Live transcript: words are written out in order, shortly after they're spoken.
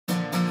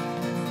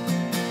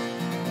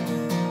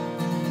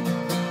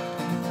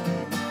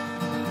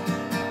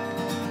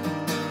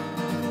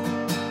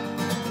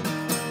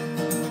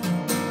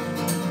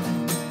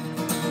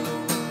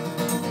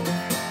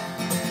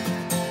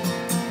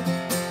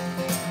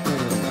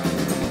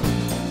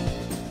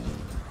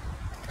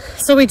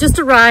So we just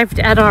arrived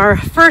at our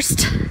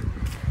first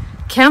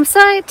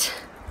campsite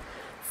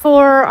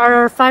for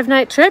our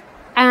 5-night trip,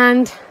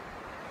 and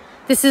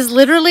this is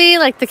literally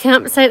like the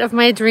campsite of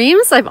my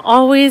dreams. I've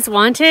always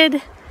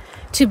wanted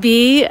to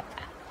be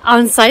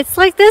on sites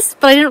like this,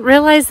 but I didn't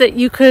realize that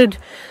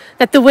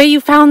that the way you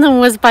found them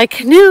was by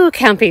canoe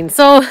camping.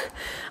 So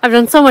I've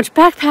done so much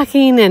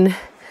backpacking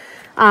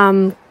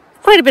and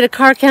quite a bit of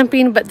car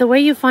camping, but the way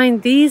you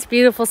find these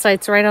beautiful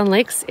sites right on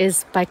lakes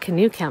is by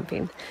canoe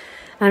camping.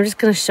 And I'm just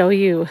going to show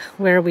you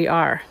where we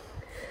are.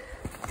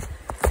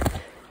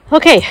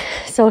 Okay,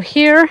 so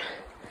here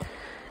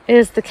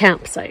is the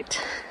campsite.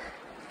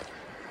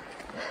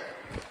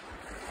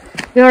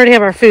 We already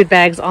have our food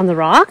bags on the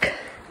rock.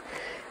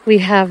 We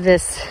have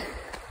this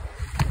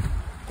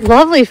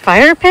lovely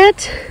fire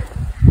pit,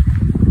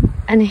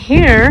 and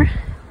here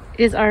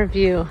is our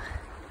view.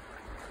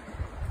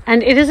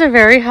 And it is a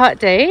very hot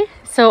day,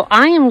 so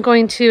I am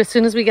going to, as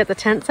soon as we get the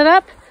tent set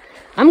up,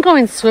 I'm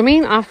going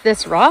swimming off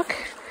this rock,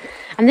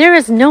 and there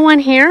is no one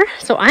here,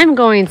 so I'm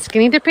going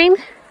skinny dipping,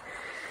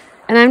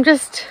 and I'm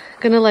just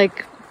gonna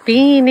like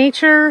be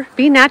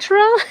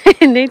natural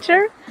in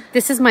nature.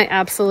 This is my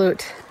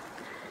absolute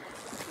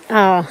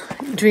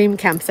dream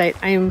campsite.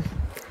 I'm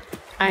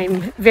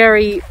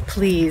very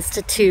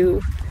pleased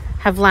to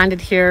have landed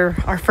here,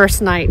 our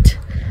first night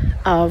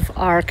of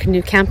our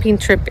canoe camping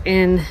trip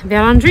in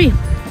Verendrye.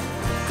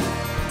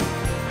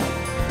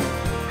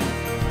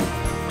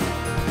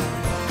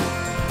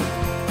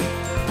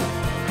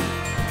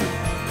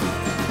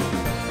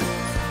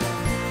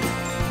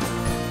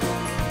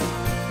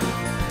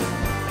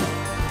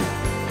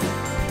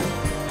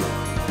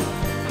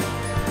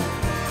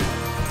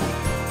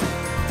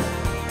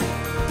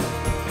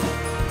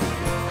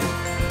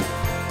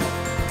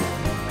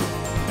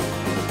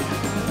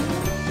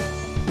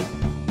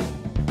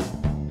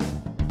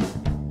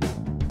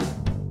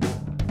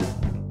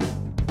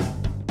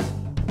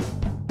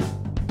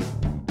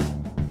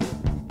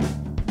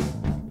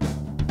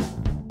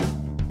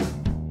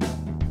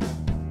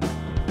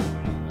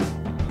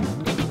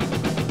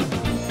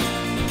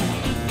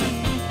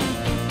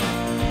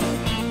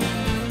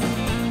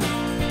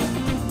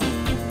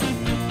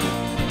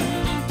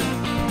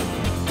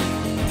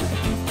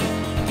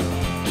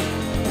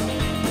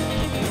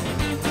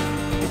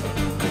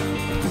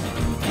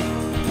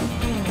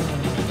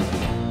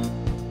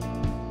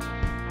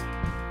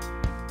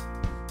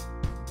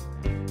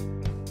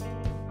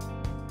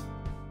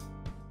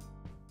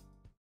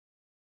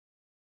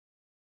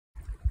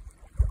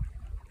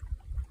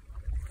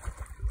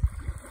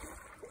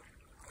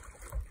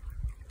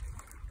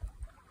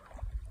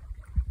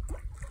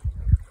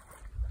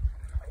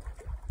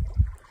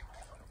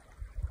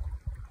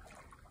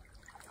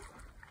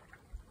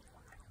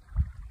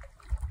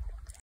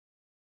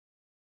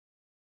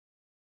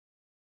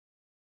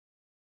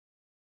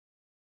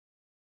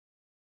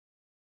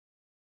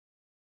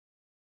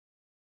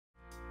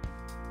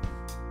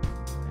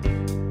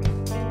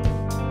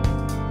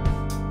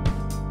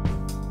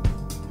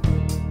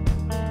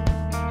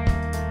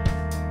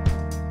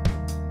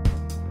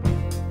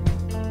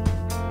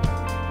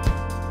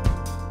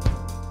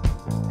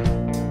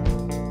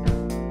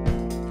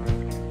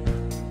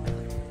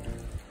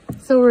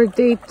 So we're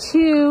day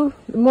 2,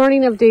 the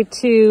morning of day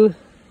 2,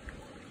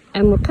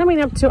 and we're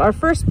coming up to our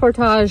first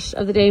portage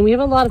of the day, and we have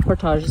a lot of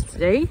portages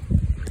today.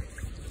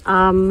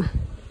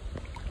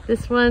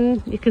 This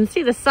one, you can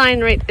see the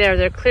sign right there.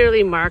 They're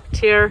clearly marked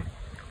here,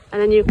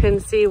 and then you can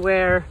see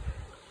where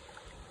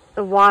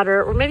the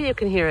water, or maybe you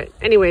can hear it.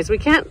 Anyways, we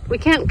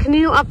can't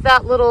canoe up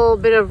that little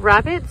bit of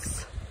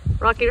rapids,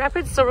 rocky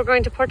rapids, so we're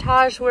going to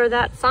portage where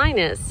that sign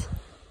is.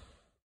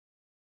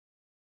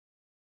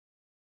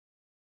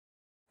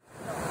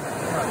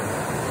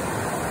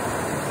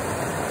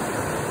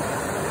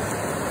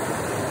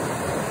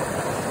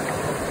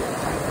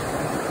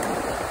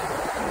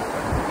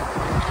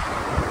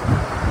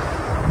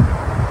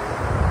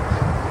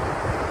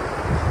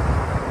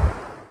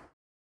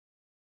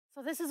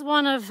 So this is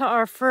one of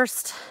our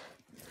first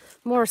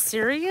more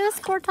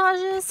serious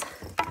portages.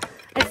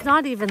 It's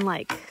not even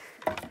like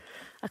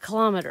a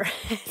kilometer.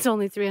 It's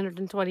only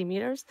 320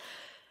 meters.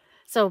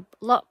 So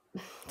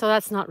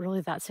that's not really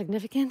that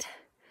significant.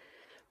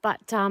 But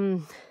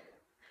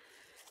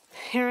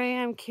here I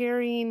am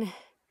carrying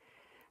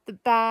the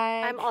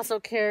bag. I'm also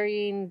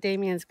carrying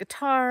Damien's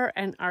guitar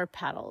and our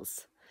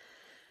paddles.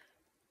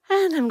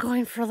 And I'm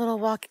going for a little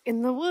walk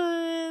in the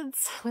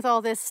woods with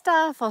all this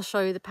stuff. I'll show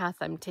you the path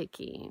I'm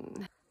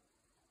taking.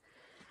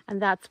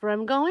 And that's where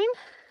I'm going.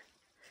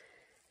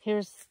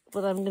 Here's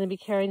what I'm going to be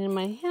carrying in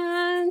my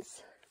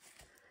hands.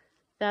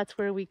 That's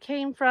where we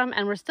came from.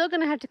 And we're still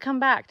going to have to come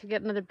back to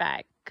get another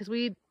bag because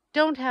we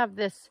don't have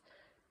this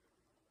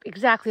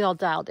exactly all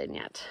dialed in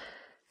yet.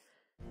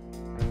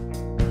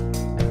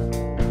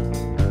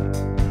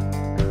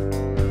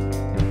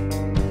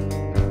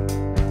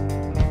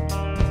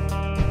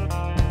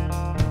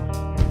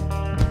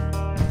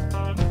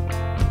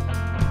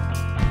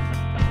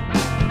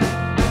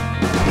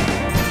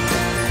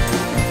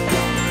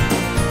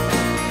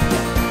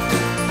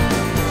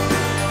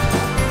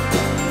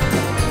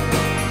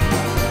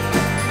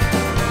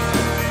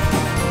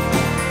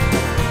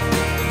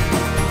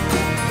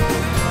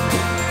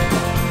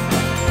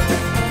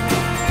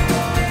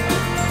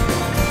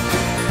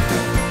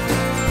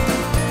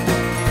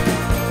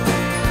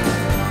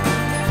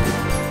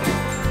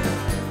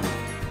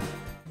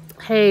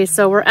 Okay,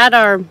 so we're at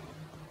our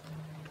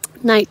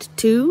night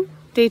 2,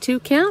 day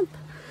 2 camp,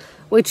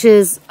 which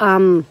is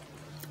on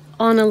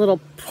a little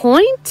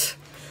point.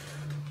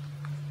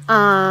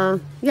 Yeah,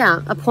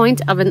 a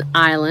point of an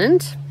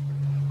island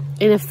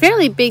in a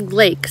fairly big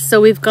lake. So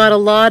we've got a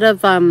lot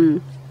of,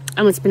 and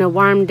it's been a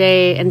warm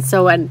day, and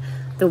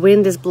the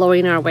wind is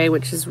blowing our way,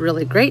 which is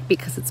really great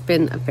because it's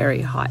been a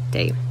very hot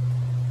day.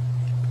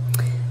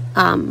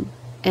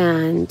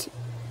 And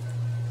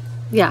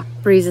yeah,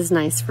 breeze is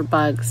nice for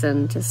bugs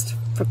and just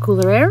for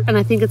cooler air. And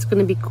I think it's going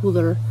to be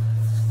cooler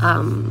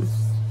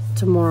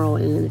tomorrow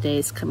and in the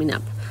days coming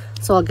up.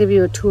 So I'll give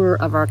you a tour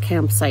of our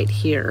campsite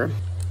here.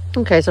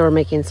 Okay, so we're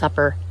making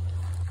supper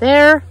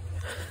there.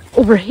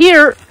 Over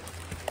here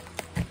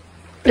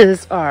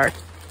is our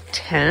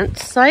tent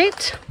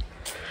site.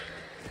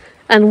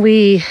 And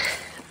we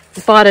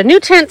bought a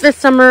new tent this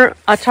summer,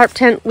 a tarp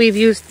tent. We've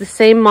used the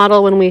same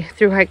model when we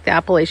thru hiked the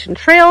Appalachian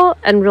Trail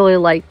and really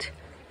liked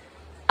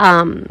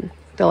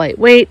the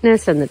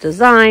lightweightness and the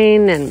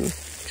design, and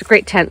it's a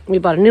great tent. We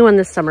bought a new one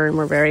this summer and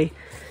we're very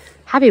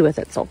happy with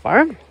it so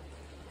far.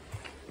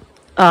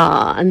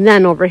 And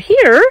then over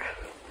here,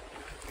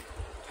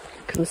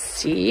 you can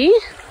see,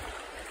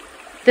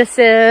 this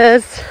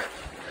is,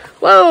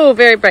 whoa,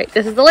 very bright.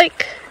 This is the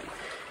lake,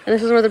 and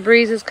this is where the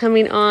breeze is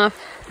coming off,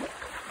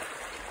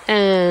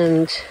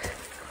 and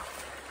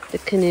the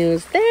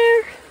canoe's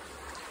there,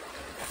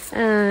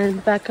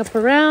 and back up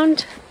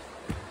around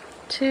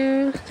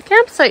to the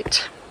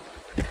campsite.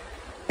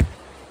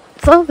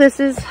 So this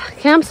is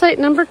campsite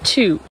number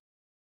 2.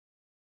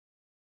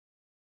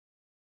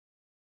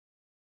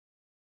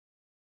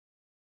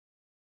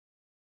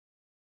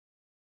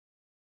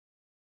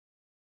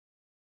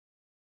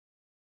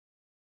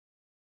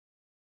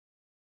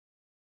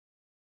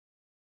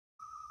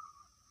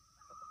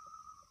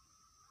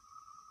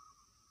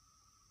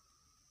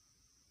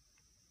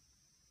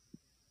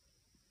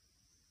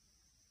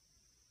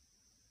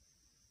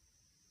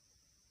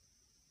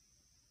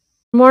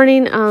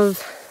 Morning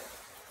of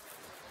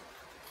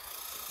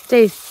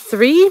day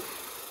 3,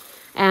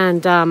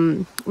 and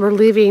we're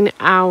leaving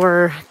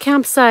our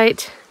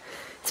campsite.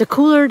 It's a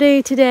cooler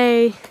day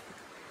today,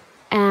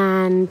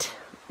 and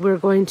we're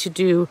going to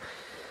do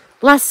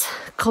less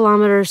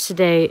kilometers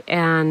today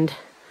and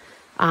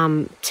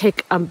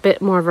take a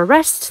bit more of a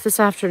rest this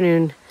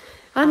afternoon.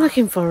 I'm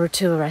looking forward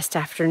to a rest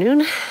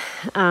afternoon.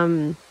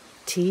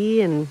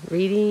 Tea and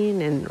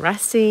reading and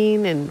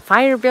resting and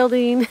fire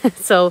building.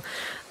 So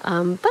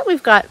but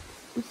we've got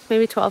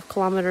maybe 12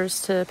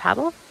 kilometers to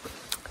paddle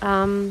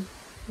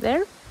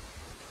there,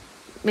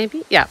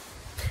 maybe, yeah.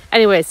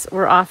 Anyways,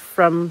 we're off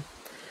from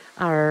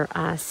our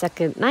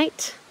second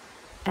night,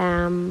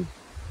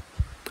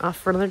 off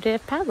for another day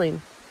of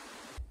paddling.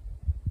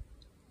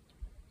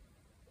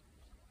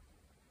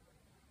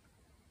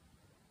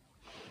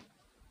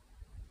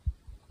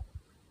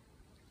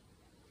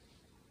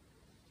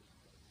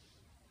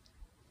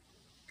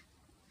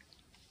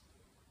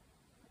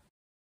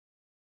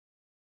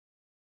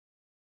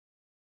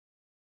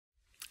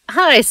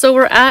 Hi, so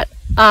we're at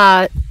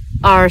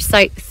our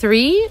site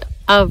 3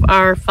 of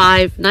our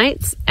 5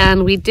 nights,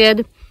 and we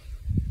did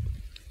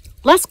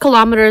less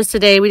kilometers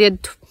today. We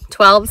did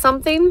 12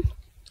 something.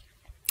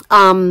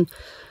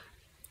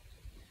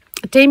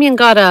 Damien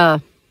got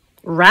a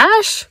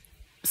rash.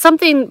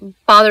 Something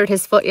bothered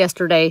his foot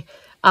yesterday,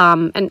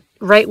 and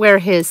right where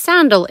his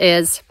sandal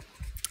is,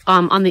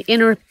 on the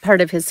inner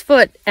part of his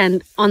foot,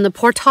 and on the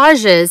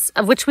portages,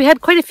 of which we had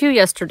quite a few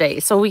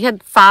yesterday. So we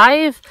had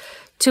 5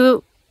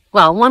 to,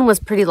 well, one was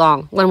pretty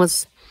long. One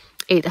was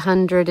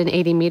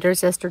 880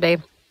 meters yesterday.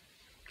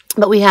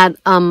 But we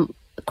had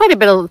quite a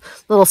bit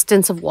of little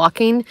stints of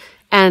walking,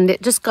 and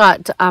it just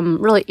got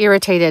really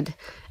irritated.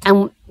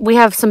 And we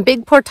have some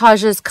big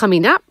portages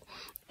coming up.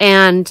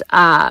 And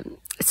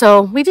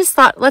so we just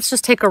thought, let's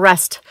just take a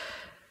rest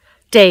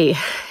day.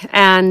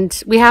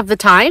 And we have the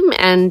time,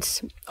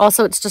 and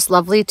also it's just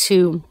lovely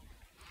to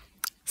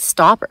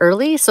stop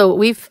early. So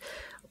we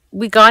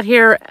got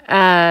here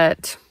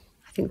at,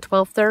 I think,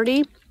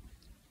 12:30.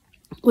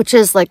 Which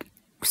is like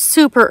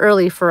super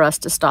early for us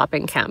to stop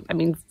and camp. I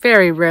mean,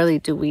 very rarely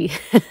do we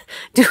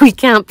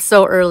camp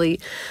so early,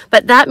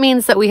 but that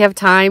means that we have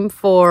time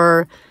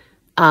for,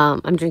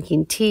 I'm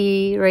drinking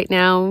tea right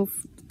now,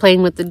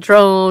 playing with the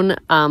drone.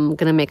 I'm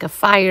going to make a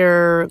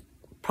fire,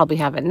 probably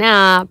have a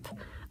nap.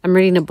 I'm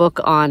reading a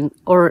book on,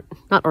 or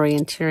not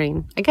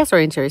orienteering, I guess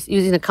orienteering,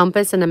 using a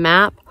compass and a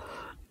map.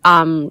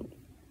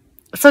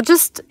 So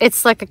just,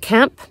 it's like a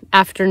camp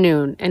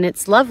afternoon, and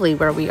it's lovely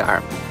where we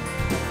are.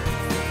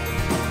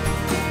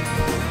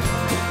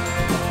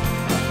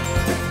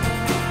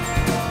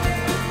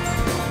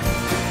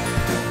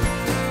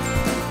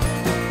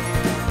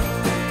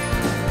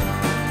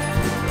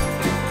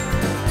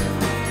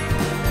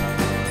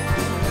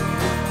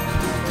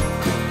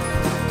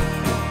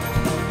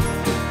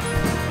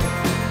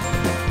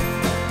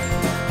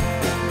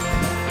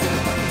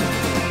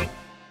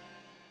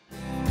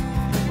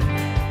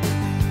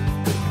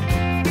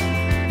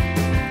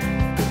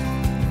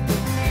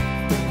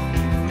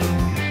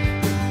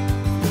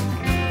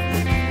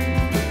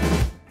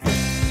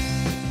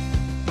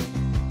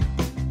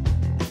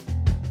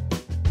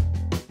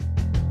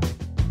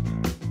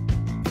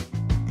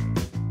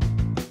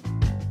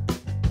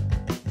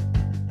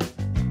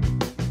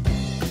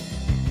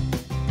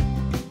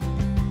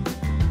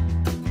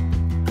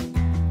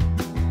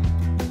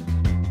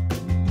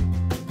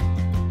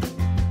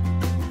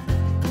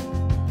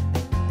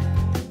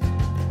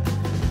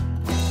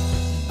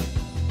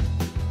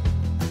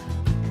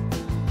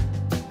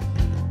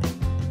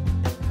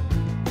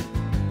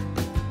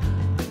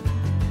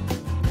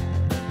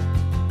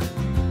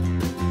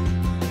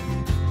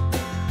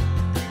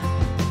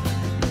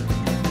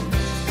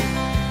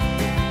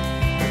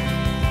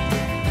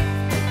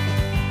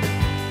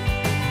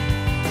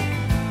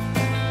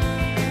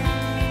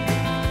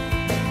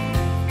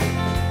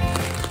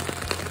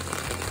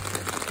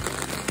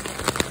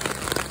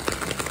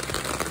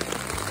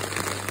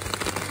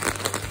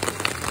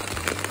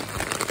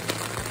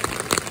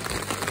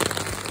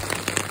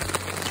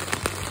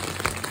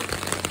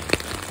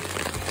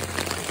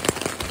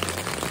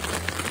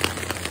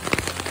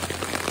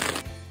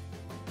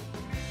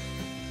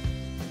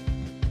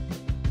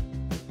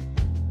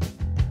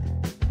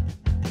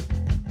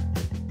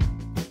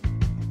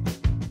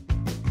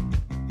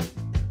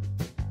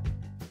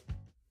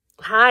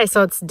 Hi,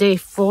 so it's day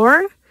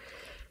 4.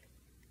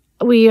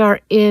 We are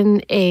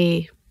in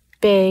a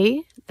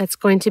bay that's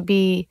going to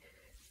be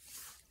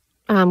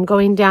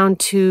going down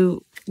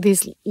to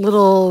these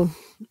little,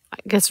 I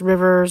guess,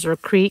 rivers or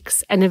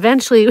creeks. And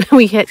eventually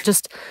we hit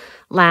just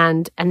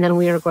land, and then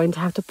we are going to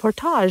have to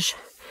portage.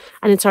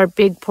 And it's our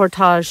big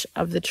portage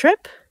of the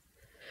trip.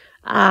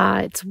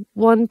 It's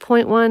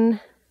 1.1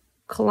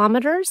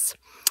 kilometers,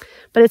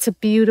 but it's a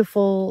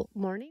beautiful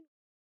morning.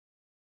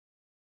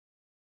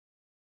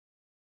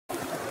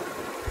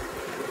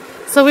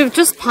 So we've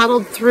just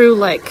paddled through,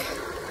 like,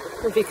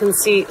 if you can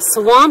see,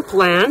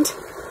 swampland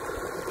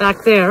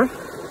back there.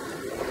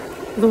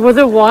 Where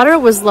the water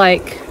was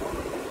like,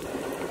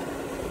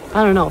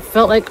 I don't know,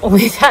 felt like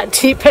only that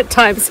deep at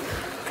times.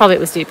 Probably it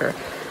was deeper.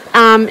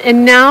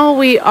 And now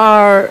we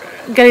are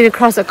getting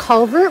across a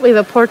culvert. We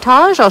have a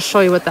portage. I'll show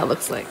you what that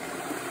looks like.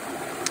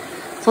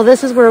 So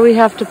this is where we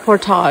have to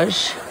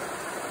portage.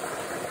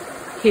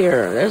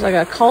 Here, there's like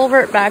a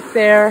culvert back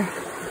there.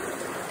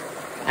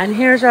 And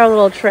here's our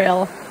little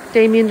trail.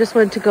 Damien just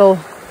went to go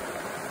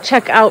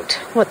check out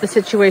what the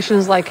situation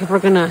is like, if we're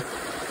gonna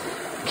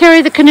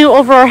carry the canoe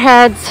over our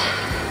heads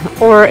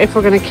or if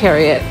we're gonna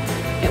carry it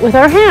with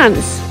our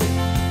hands.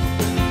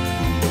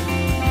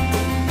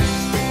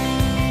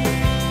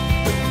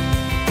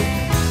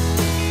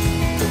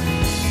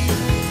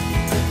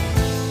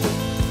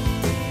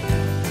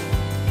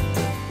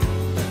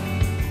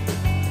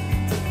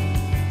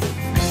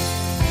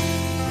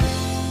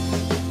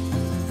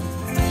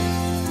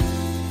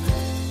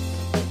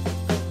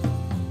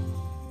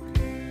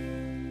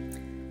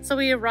 So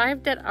we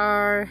arrived at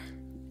our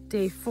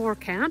day 4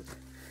 camp,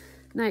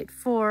 night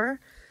 4.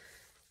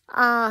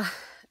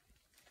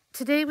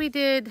 Today we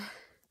did,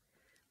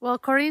 well,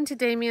 according to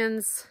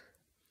Damien's,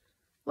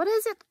 what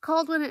is it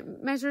called when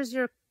it measures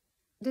your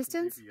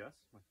distance?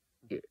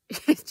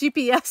 GPS.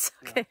 GPS,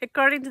 okay. Yeah.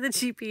 According to the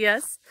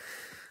GPS,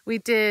 we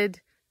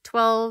did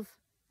 12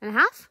 and a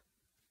half?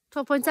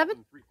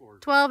 12.7?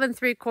 12 and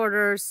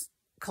 3/4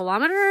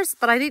 kilometers.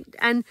 But I did,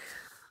 and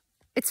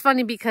it's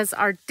funny because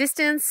our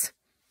distance,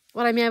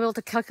 what I'm able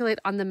to calculate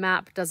on the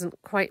map,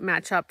 doesn't quite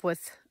match up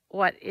with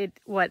what it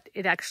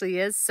actually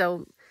is.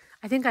 So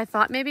I think I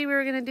thought maybe we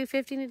were going to do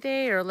 15 a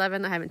day or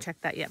 11. I haven't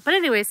checked that yet. But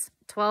anyways,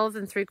 12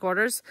 and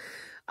 3/4,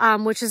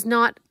 which is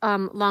not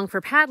long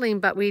for paddling,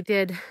 but we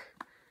did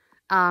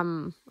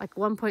like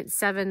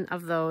 1.7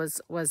 of those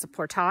was a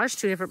portage,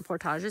 2 different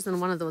portages, and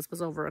one of those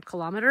was over a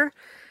kilometer.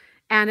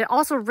 And it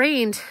also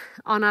rained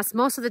on us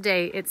most of the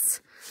day.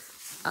 It's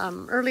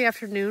early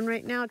afternoon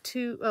right now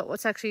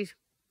it's actually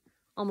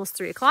almost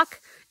 3 o'clock,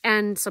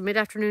 and so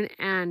mid-afternoon,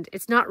 and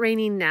it's not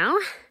raining now,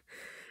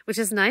 which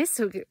is nice.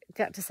 So we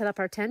got to set up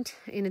our tent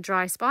in a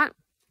dry spot,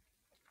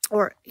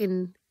 or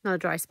in not a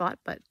dry spot,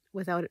 but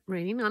without it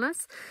raining on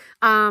us.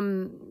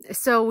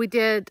 So we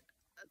did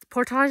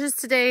portages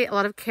today, a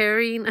lot of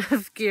carrying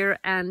of gear,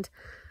 and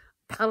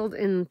paddled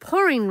in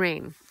pouring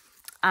rain,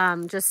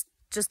 just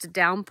a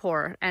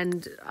downpour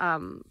and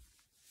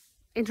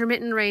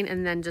intermittent rain,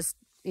 and then just,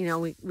 you know,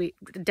 we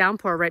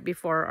downpour right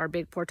before our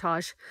big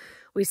portage.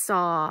 We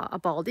saw a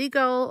bald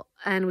eagle,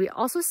 and we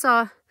also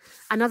saw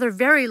another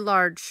very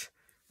large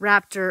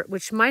raptor,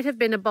 which might have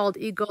been a bald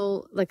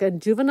eagle, like a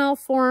juvenile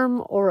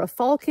form, or a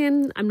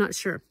falcon. I'm not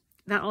sure.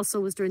 That also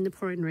was during the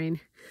pouring rain,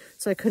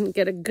 so I couldn't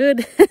get a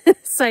good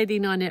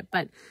sighting on it,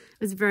 but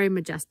it was very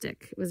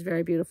majestic. It was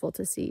very beautiful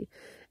to see.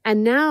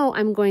 And now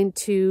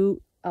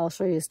I'll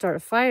show you, start a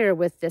fire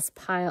with this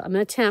pile. I'm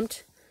going to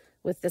attempt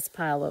with this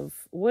pile of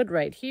wood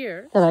right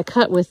here that I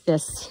cut with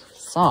this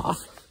saw.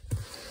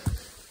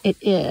 It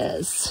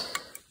is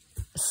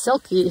a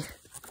silky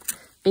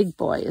big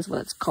boy is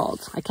what it's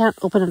called. I can't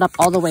open it up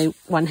all the way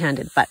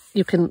one-handed, but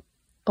you can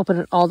open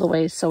it all the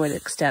way so it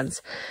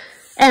extends.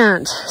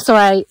 And so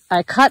I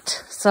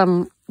cut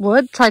some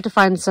wood, tried to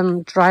find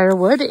some drier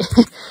wood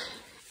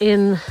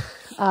in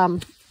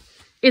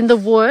the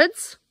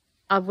woods,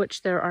 of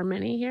which there are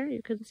many here,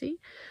 you can see.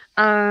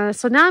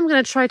 So now I'm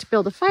going to try to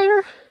build a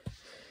fire.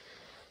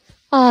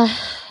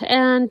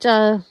 And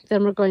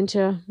then we're going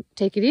to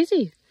take it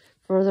easy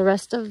for the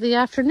rest of the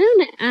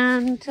afternoon.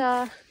 And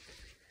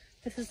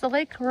this is the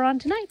lake we're on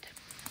tonight.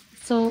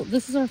 So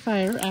this is our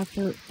fire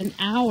after an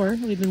hour.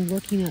 We've been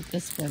working at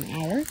this for an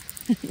hour.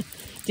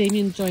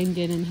 Damien joined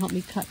in and helped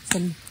me cut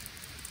some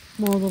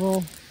more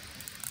little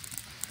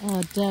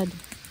dead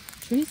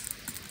trees,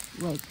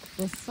 like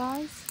this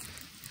size.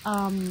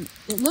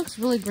 It looks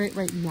really great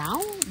right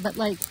now, but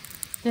like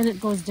then it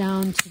goes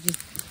down to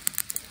just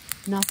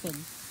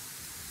nothing.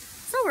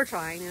 So we're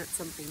trying out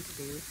something to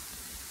do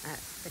at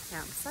the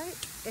campsite,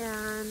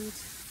 and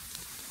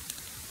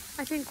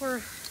I think we're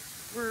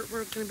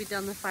going to be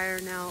done the fire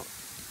now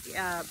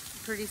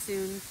pretty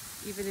soon,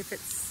 even if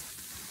it's,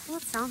 well,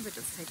 it sounds like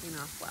it's taking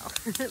off well.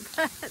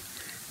 But at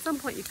some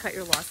point you cut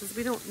your losses.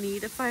 We don't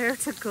need a fire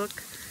to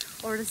cook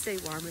or to stay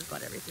warm. We've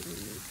got everything we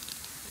need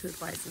to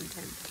advise some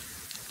tent.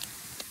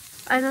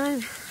 And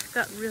I've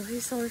got really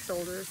sore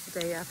shoulders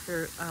today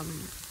after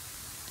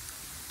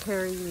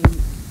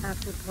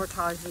after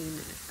portaging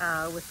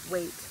with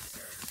weight.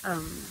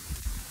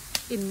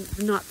 in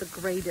not the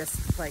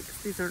greatest, like,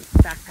 these aren't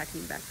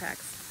backpacking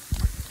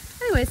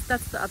backpacks. Anyways,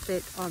 that's the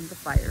update on the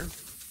fire.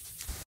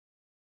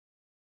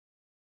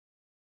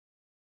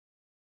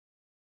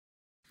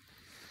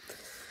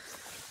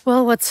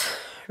 Well, what's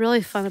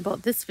really fun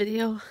about this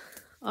video,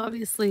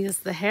 obviously, is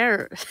the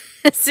hair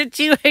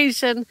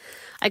situation.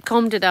 I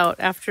combed it out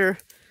after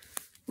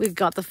we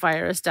got the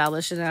fire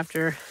established and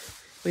after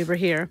we were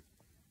here.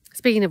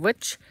 Speaking of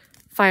which,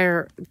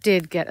 fire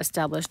did get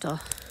established.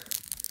 I'll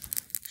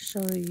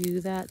show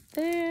you that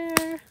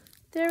there.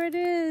 There it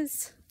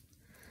is.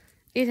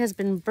 It has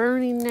been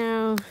burning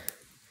now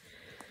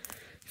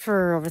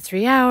for over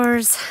 3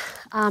 hours.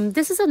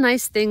 This is a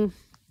nice thing,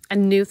 a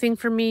new thing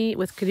for me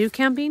with canoe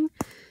camping.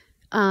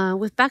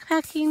 With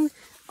backpacking,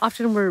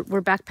 often we're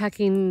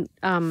backpacking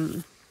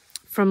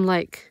from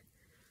like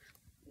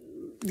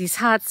these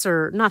huts,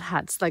 or not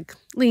huts, like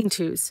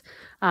lean-tos,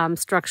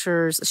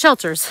 structures,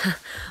 shelters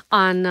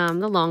on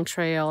the Long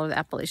Trail or the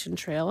Appalachian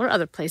Trail or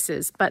other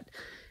places. But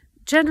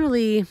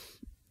generally,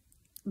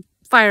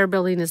 fire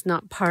building is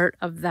not part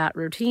of that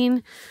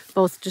routine,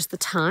 both just the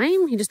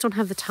time, you just don't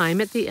have the time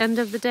at the end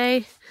of the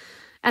day,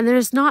 and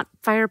there's not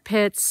fire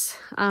pits,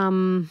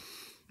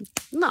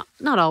 not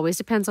always,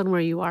 depends on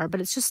where you are, but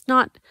it's just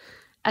not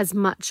as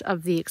much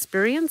of the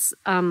experience.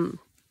 And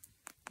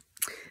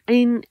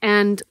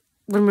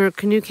when we're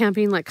canoe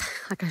camping, like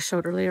I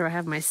showed earlier, I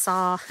have my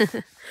saw,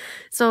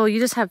 so you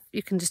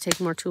can just take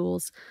more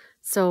tools.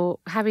 So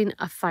having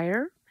a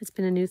fire, it's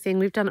been a new thing.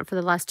 We've done it for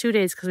the last 2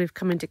 days because we've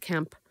come into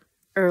camp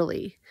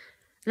early.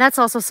 And that's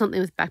also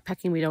something with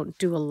backpacking we don't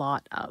do a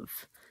lot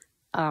of.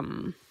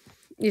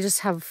 You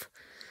just have,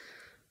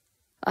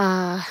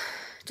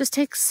 just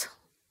takes,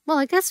 well,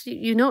 I guess,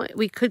 you know,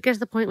 we could get to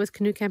the point with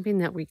canoe camping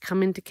that we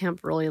come into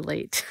camp really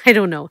late. I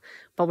don't know,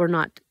 but we're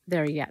not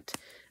there yet.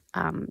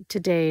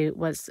 Today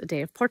was a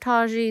day of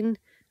portaging.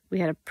 We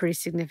had a pretty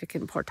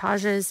significant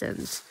portages and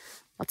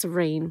lots of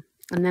rain,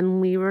 and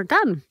then we were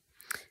done.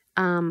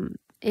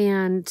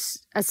 And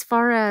as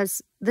far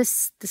as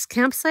this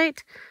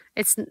campsite,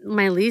 it's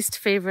my least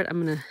favorite.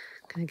 I'm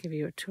gonna give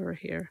you a tour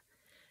here.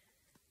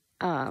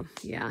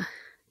 Yeah,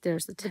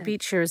 there's the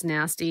beach here is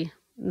nasty.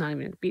 Not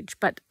even a beach,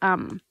 but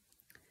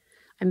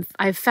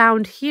I've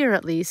found here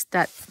at least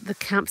that the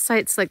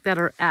campsites like that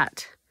are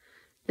at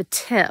the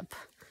tip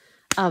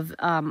of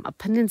a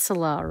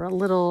peninsula or a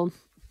little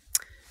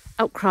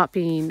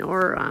outcropping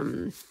or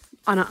on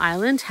an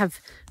island have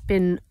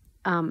been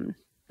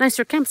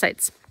nicer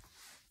campsites.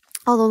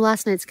 Although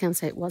last night's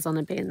campsite was on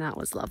a bay and that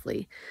was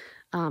lovely.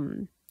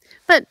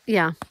 But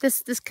yeah,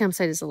 this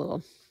campsite is a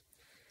little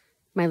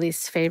my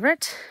least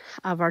favorite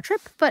of our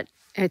trip, but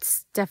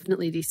it's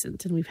definitely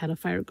decent and we've had a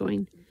fire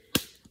going.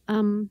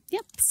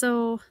 Yep,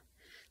 so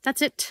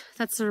that's it.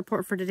 That's the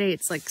report for today.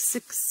 It's like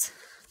 6.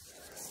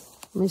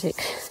 Let me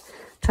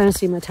trying to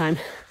see my time.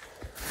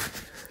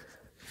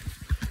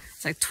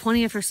 It's like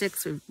 20 after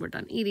 6. We're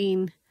done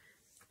eating.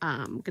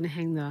 I'm gonna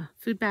hang the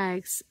food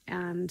bags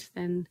and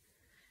then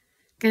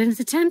get into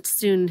the tent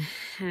soon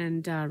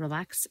and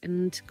relax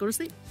and go to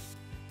sleep.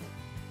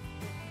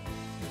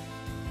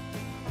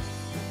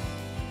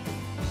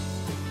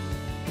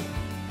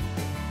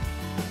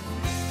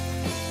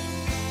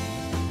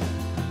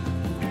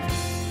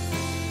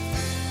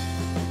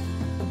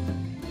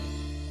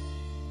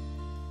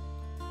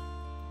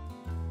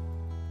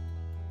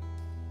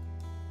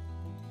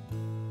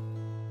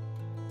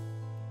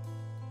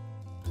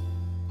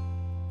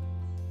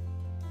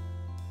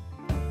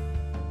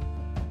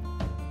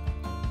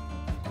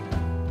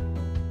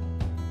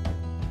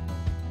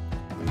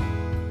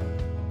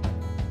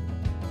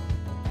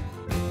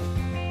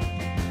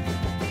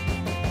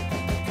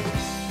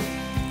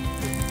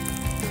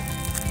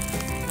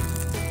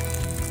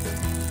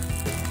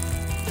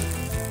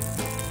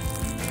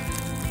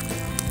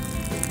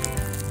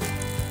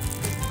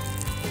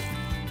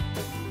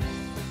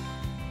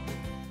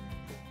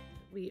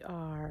 We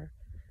are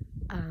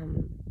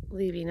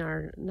leaving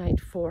our night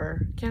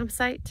 4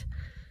 campsite.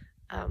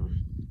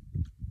 And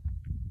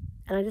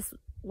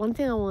one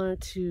thing I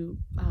wanted to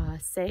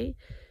say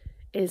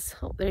is,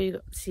 oh, there you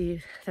go.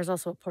 See, there's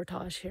also a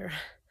portage here.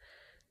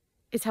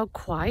 It's how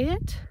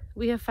quiet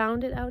we have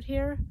found it out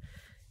here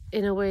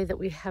in a way that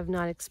we have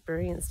not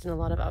experienced in a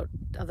lot of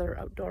other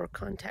outdoor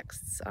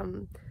contexts.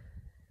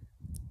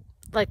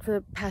 Like for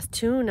the past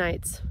 2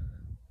 nights,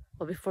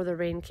 well, before the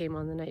rain came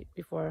on the night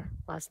before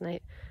last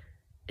night,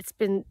 it's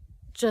been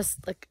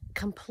just like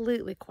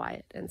completely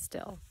quiet and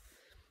still.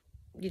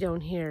 You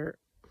don't hear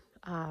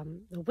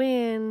the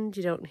wind,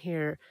 you don't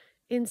hear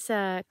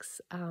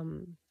insects,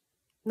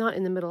 not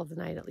in the middle of the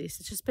night at least.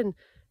 It's just been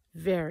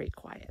very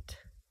quiet.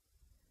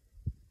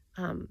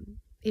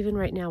 Even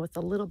right now with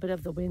a little bit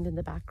of the wind in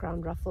the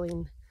background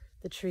ruffling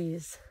the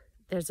trees,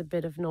 there's a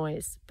bit of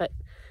noise. But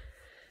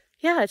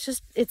yeah,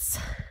 it's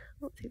I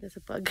don't think there's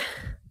a bug.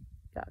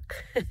 Yuck.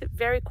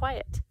 Very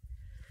quiet.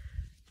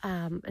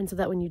 And so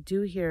that when you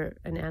do hear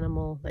an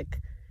animal,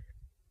 like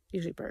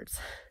usually birds,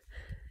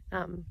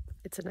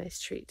 it's a nice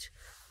treat.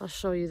 I'll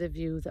show you the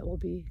view that we'll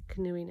be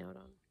canoeing out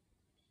on.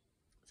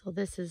 So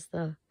this is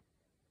the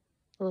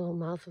little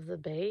mouth of the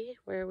bay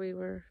where we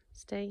were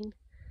staying.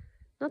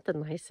 Not the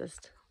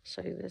nicest. I'll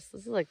show you this.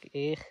 This is like,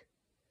 This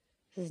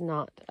is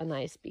not a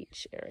nice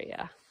beach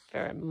area.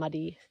 Very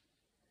muddy.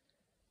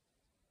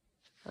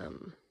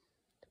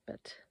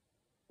 But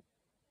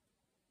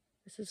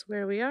this is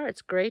where we are.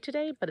 It's gray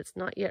today, but it's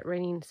not yet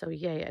raining, so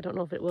yay. I don't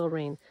know if it will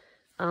rain.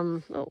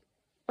 Oh,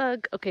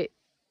 bug. Okay.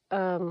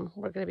 We're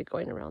going to be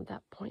going around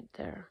that point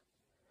there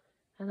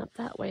and up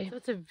that way. So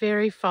it's a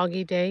very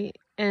foggy day,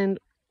 and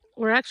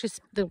we're actually,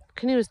 the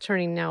canoe is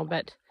turning now,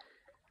 but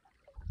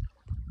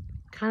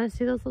kind of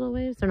see those little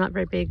waves? They're not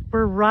very big.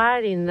 We're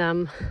riding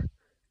them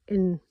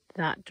in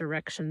that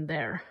direction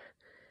there,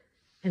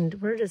 and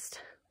we're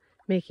just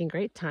making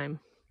great time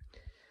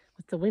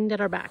with the wind at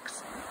our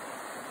backs.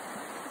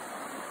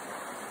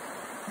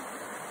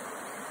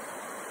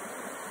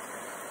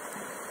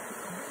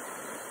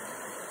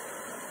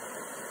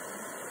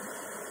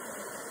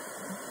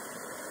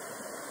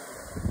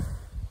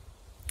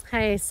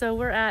 Hey, so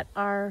we're at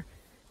our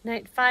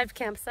night 5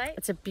 campsite.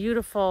 It's a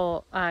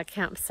beautiful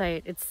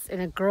campsite. It's in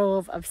a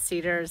grove of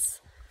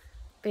cedars,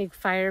 big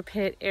fire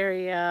pit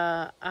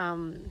area.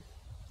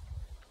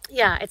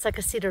 Yeah, it's like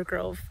a cedar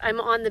grove.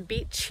 I'm on the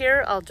beach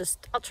here. I'll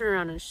turn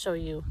around and show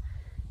you.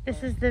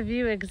 This is the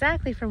view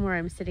exactly from where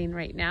I'm sitting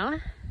right now.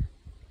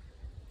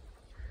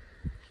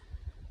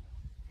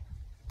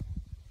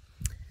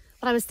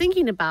 What I was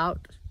thinking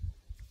about,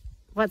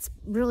 what's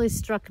really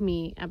struck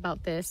me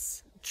about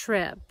this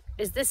trip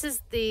is this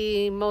is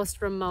the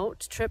most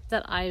remote trip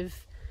that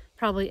I've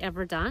probably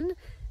ever done.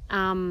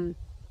 You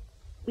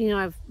know,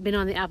 I've been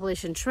on the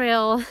Appalachian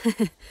Trail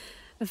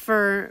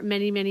for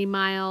many, many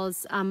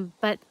miles,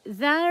 but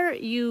there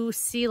you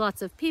see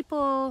lots of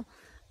people.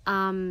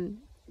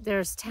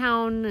 There's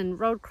town and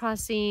road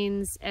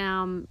crossings.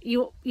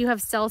 You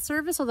have cell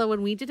service, although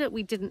when we did it,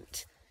 we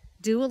didn't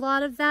do a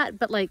lot of that,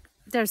 but like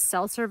there's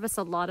cell service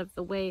a lot of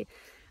the way.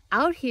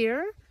 Out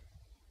here,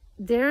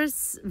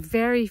 there's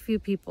very few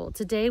people.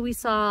 Today we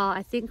saw,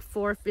 I think,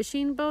 4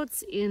 fishing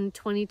boats in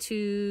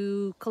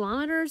 22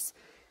 kilometers.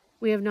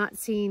 We have not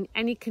seen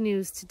any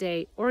canoes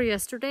today or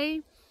yesterday.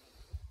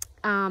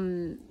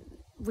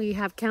 We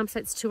have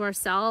campsites to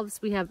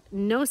ourselves. We have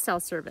no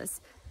cell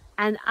service.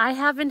 And I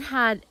haven't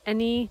had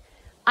any,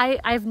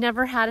 I've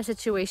never had a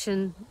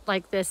situation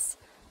like this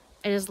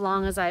as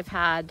long as I've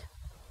had,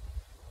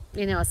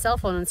 you know, a cell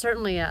phone, and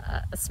certainly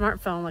a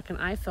smartphone like an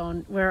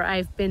iPhone, where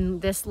I've been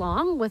this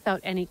long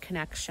without any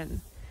connection.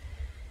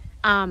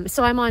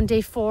 So I'm on day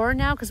 4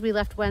 now because we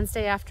left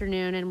Wednesday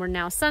afternoon and we're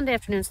now Sunday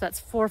afternoon. So that's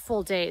 4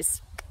 full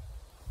days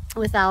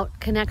without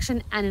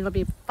connection, and it'll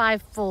be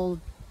 5 full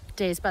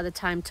days by the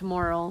time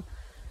tomorrow,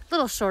 a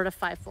little short of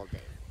 5 full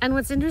days. And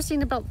what's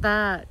interesting about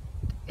that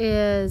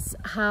is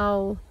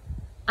how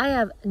I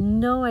have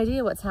no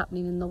idea what's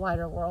happening in the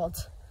wider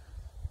world.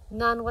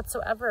 None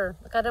whatsoever.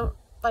 Like I don't,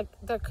 like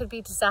there could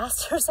be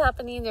disasters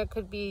happening, there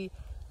could be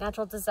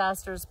natural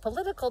disasters,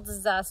 political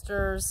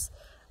disasters,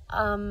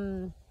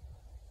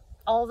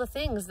 all the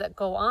things that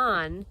go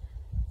on,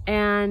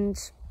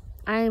 and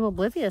I am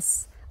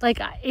oblivious. Like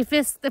if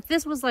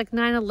this was like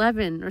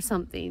 9/11 or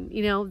something,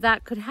 you know,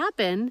 that could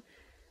happen.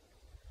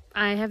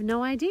 I have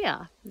no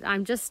idea.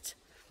 I'm just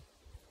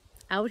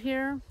out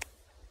here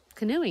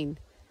canoeing.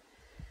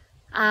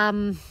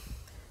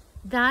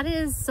 That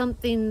is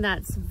something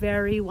that's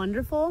very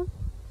wonderful,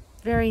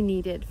 very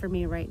needed for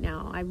me right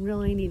now. I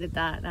really needed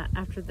that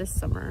after this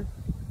summer,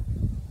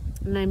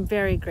 and I'm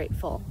very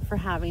grateful for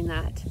having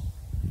that.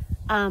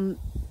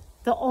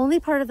 The only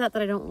part of that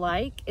I don't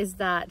like is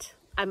that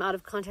I'm out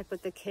of contact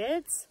with the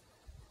kids,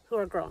 who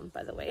are grown,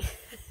 by the way.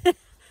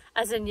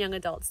 As in young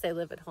adults, they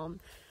live at home.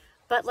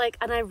 But like,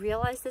 and I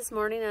realized this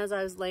morning as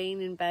I was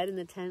laying in bed in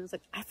the tent, I was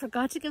like, I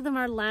forgot to give them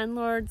our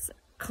landlord's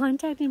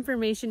contact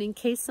information in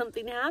case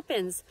something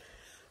happens.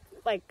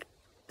 Like,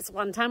 this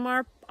one time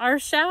our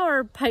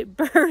shower pipe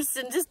burst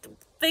and just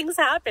things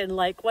happen.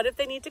 Like, what if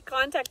they need to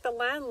contact the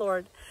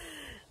landlord?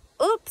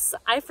 Oops,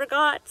 I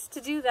forgot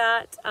to do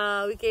that.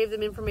 We gave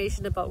them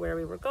information about where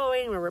we were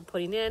going, where we're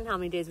putting in, how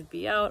many days would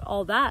be out,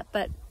 all that,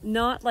 but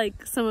not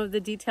like some of the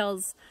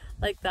details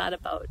like that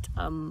about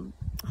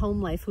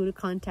home life, who to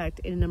contact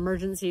in an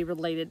emergency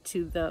related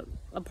to the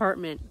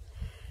apartment.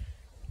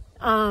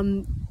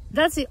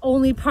 That's the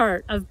only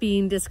part of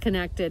being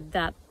disconnected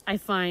that I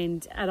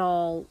find at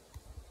all.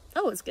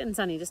 Oh, it's getting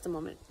sunny. Just a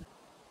moment.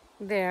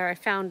 There, I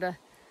found a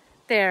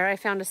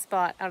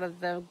spot out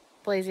of the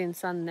blazing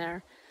sun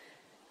there.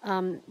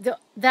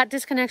 That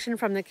disconnection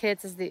from the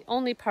kids is the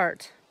only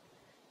part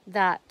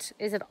that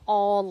is at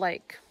all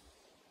like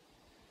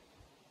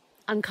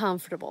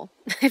uncomfortable.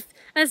 And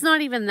it's not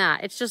even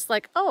that. It's just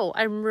like, oh,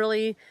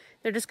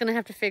 they're just going to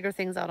have to figure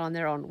things out on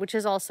their own, which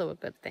is also a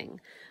good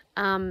thing.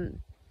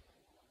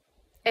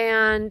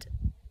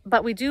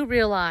 But we do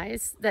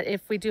realize that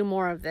if we do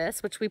more of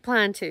this, which we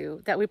plan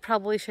to, that we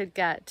probably should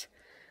get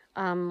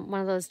one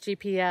of those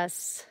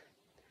GPS,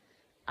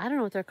 I don't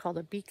know what they're called,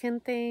 a beacon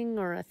thing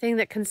or a thing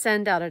that can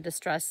send out a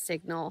distress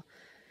signal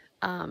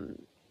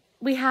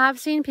we have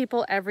seen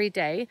people every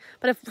day,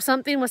 but if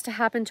something was to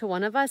happen to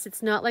one of us,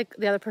 it's not like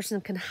the other person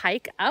can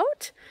hike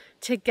out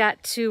to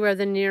get to where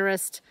the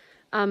nearest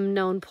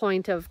known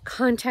point of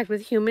contact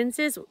with humans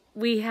is.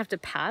 We have to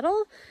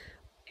paddle,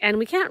 and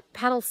we can't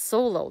paddle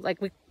solo. Like,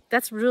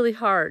 that's really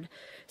hard.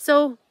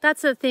 So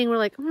that's the thing. We're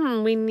like,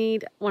 we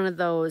need one of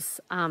those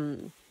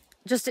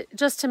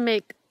just to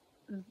make,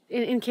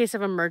 in case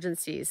of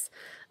emergencies,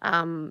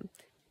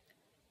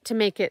 to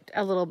make it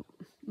a little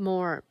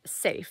more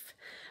safe.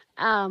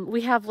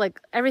 We have like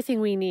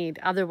everything we need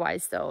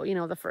otherwise, though, you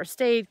know, the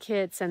first aid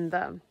kits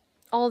and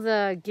all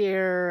the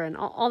gear and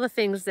all the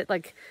things that,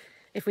 like,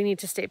 if we need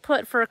to stay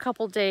put for a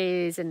couple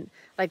days, and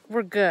like,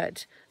 we're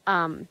good.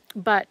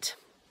 But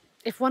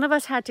if one of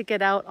us had to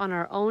get out on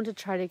our own to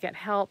try to get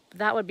help,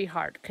 that would be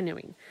hard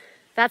canoeing.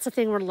 That's the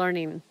thing we're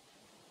learning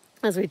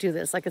as we do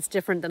this. Like, it's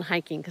different than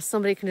hiking because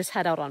somebody can just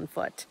head out on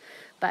foot,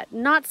 but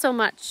not so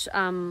much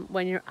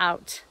when you're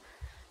out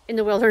in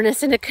the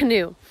wilderness in a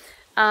canoe.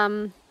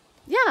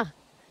 Yeah,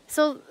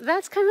 so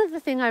that's kind of the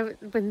thing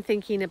I've been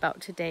thinking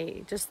about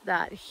today, just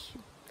that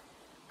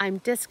I'm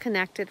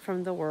disconnected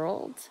from the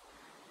world,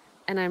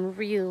 and I'm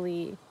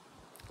really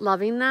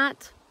loving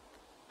that,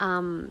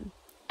 and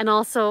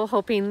also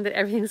hoping that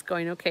everything's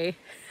going okay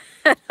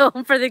at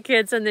home for the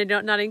kids, and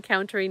they're not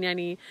encountering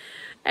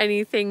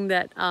anything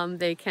that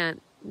they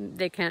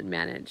can't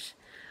manage.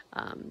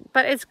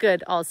 But it's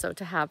good also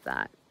to have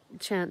that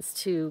chance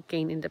to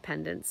gain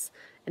independence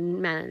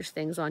and manage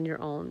things on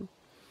your own.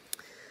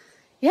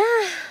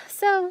 Yeah,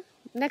 so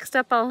next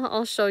up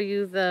I'll show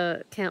you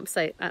the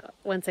campsite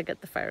once I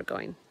get the fire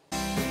going.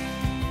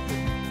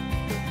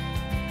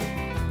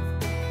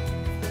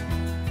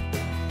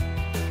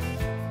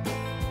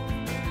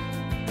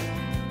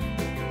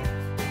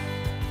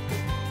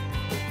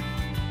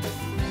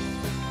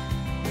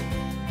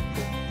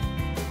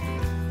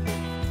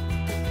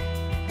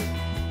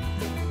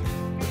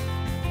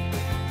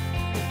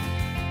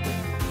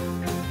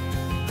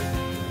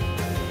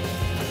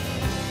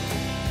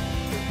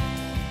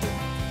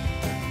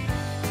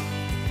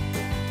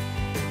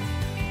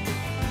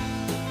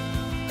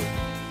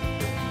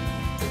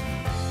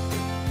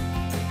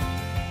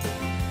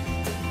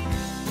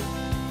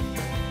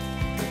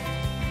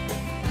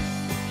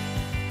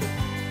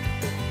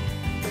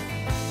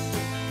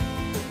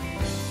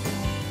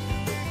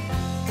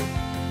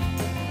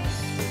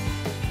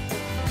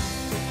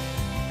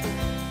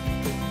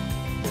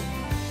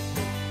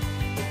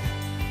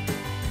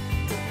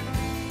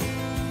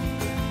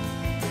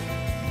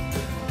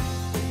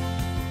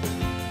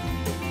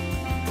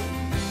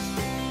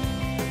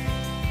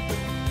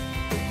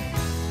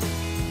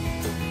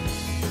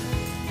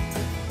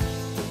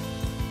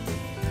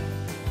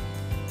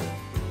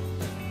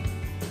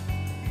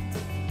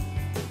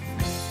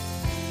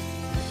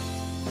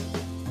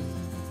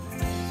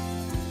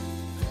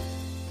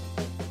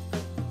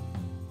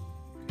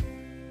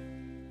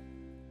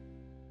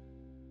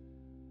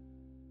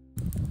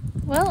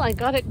 Well, I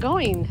got it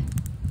going.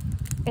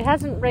 It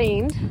hasn't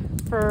rained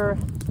for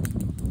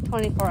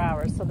 24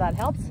 hours, so that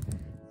helps.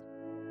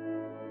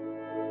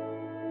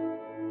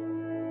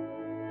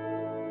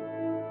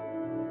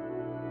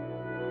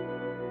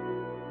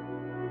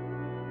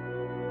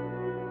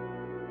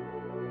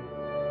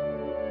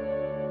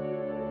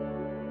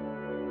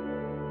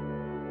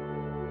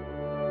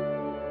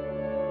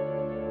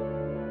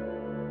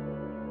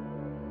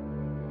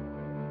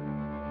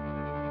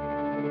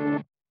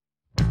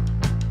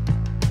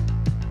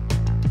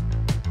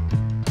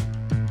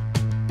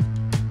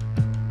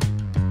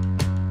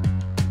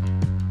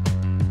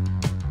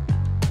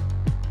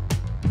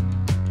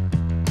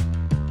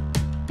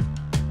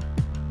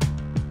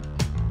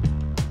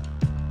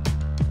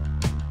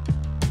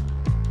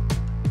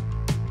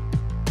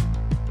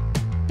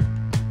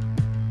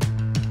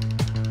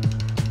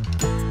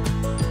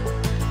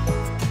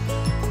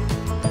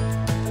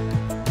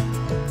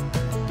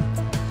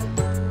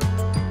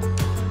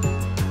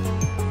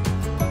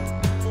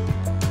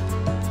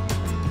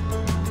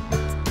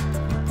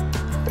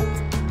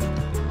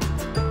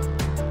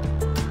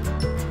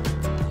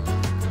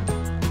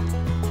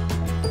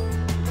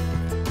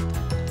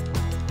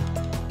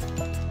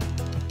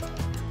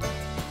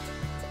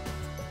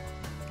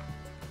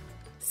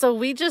 So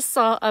we just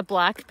saw a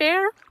black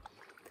bear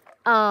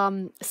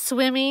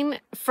swimming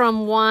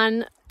from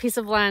one piece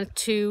of land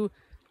to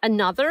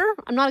another.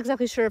 I'm not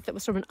exactly sure if it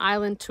was from an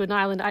island to an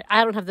island.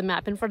 I don't have the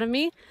map in front of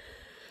me.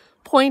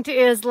 Point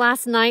is,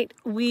 last night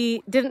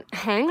we didn't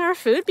hang our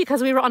food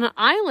because we were on an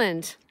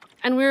island.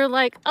 And we were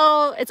like,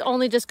 oh, it's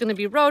only just going to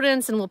be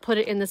rodents, and we'll put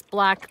it in this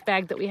black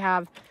bag that we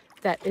have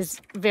that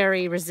is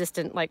very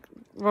resistant. Like,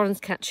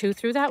 rodents can't chew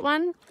through that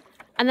one.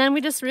 And then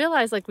we just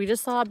realized, like, we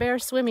just saw a bear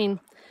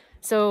swimming.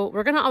 So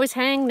we're going to always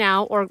hang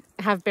now, or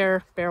have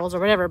bear barrels or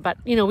whatever. But,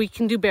 you know, we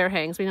can do bear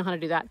hangs. We know how to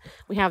do that.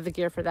 We have the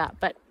gear for that.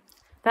 But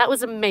that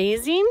was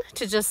amazing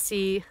to just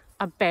see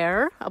a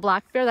bear, a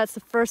black bear. That's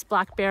the first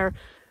black bear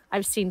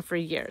I've seen for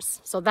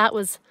years. So that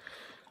was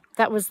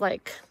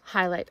like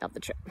highlight of the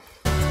trip.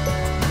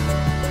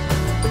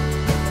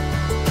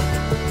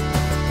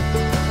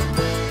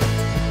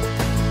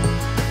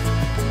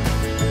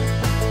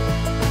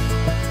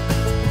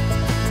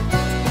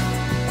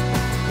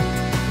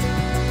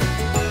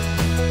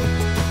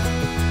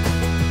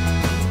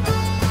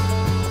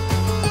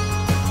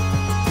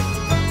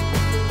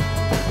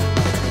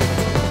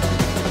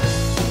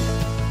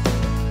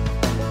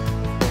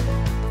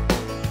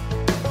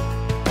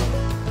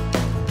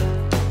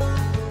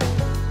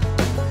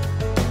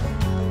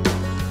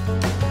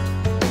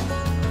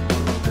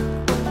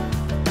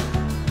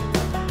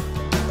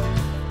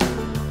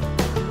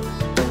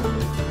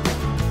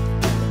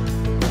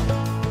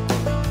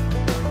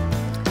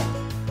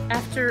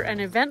 an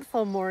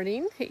eventful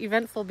morning.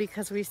 Eventful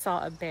because we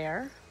saw a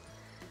bear,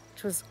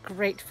 which was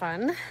great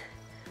fun.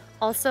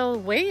 Also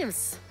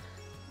waves,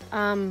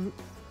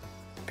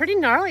 pretty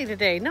gnarly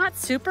today. Not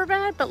super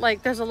bad, but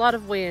like there's a lot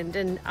of wind,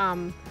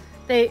 and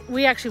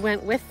we actually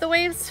went with the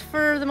waves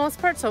for the most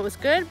part, so it was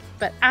good.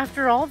 But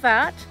after all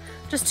that,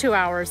 just 2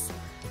 hours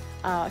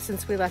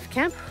since we left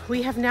camp,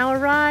 we have now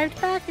arrived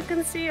back. You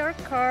can see our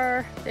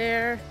car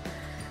there.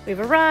 We've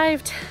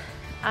arrived.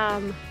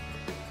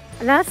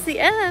 And that's the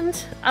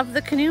end of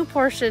the canoe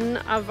portion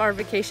of our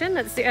vacation.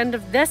 That's the end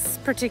of this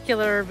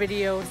particular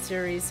video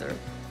series or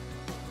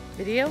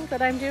video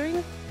that I'm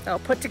doing. I'll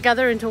put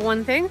together into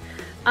one thing.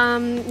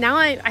 Now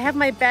I have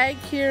my bag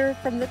here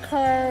from the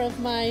car of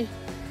my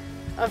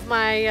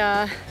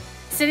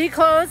city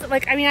clothes.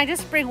 Like, I mean, I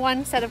just bring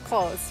one set of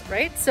clothes,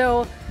 right?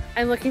 So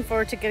I'm looking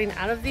forward to getting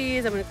out of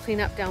these. I'm gonna clean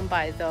up down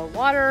by the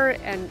water,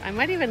 and I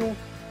might even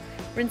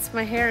rinse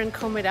my hair and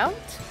comb it out.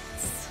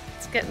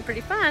 It's getting pretty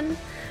fun.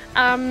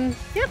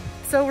 Yep,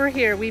 so we're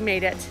here, we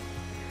made it.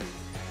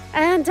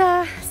 And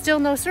still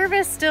no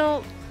service,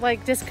 still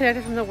like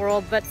disconnected from the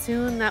world, but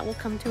soon that will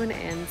come to an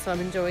end. So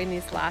I'm enjoying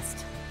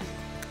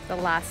the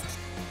last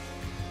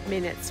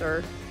minutes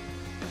or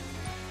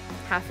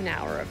half an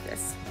hour of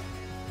this.